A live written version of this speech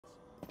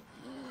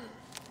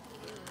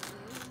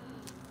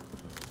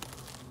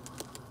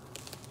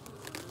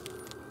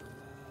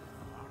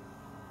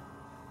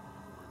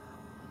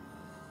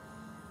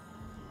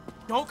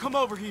Don't come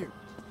over here.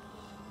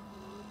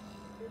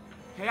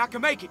 Hey, I can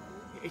make it.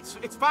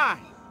 It's fine.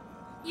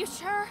 You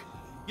sure?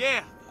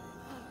 Yeah.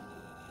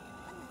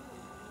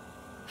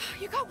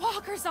 You got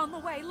walkers on the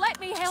way. Let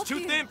me help you.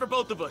 It's too thin for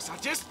both of us. I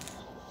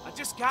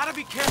just gotta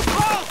be careful.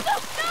 Oh!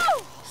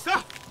 No!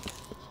 Stop!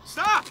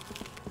 Stop!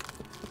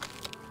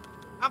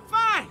 I'm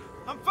fine.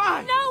 I'm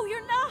fine. No,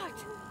 you're not.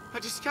 I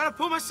just gotta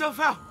pull myself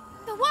out.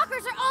 The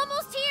walkers are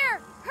almost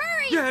here.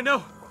 Hurry! Yeah,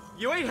 no.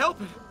 You ain't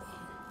helping.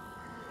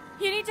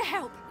 You need to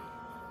help.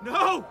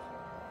 No!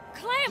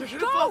 Clem, You're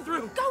go! gonna fall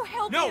through. Go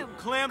help No, him.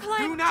 Clem,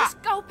 Clem, do not.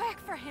 Just go back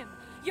for him.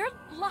 You're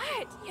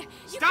light. You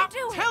Stop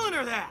can do telling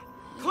her that.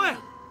 Clem,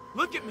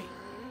 look at me.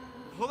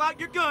 Pull out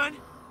your gun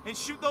and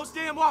shoot those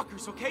damn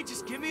walkers, okay?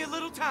 Just give me a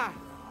little time.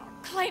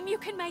 Clem, you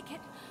can make it,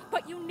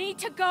 but you need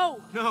to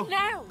go. No.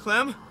 Now.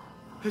 Clem,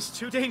 it's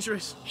too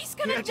dangerous. He's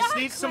gonna I just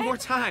die, need some Clem. more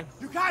time.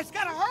 You guys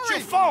gotta hurry! She'll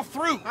fall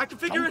through! I can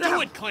figure Don't it out.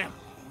 do it, Clem!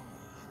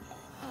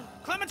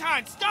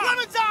 Clementine, stop!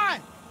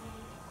 Clementine!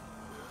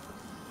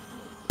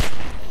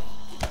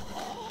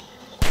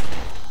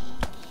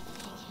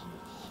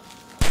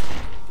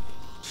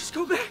 Just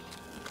go back.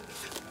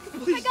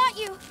 Please. I got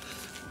you.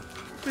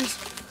 Please.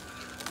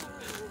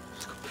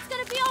 It's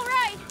gonna be all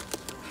right.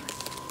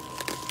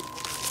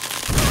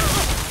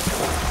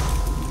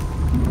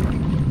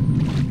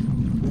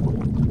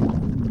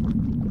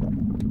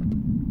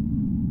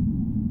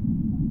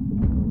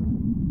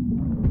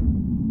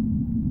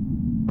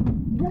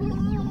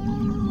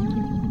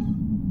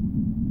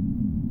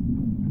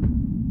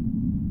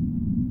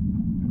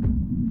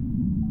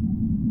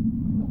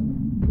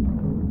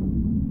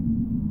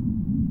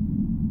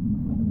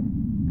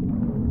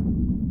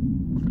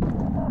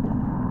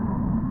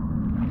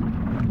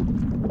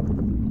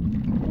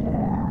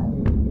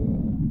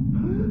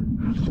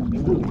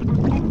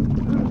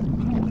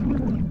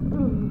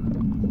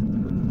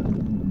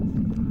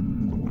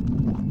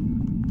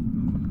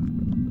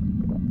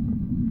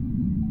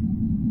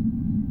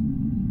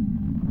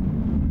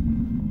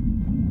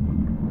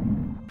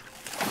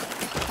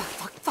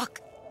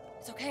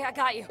 I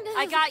got you.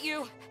 I got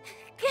you.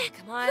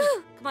 Come on.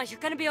 Come on, you're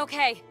gonna be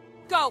okay.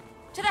 Go.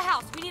 To the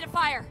house. We need a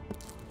fire.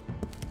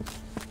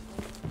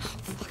 Oh,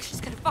 fuck, she's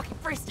gonna fucking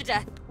freeze to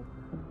death.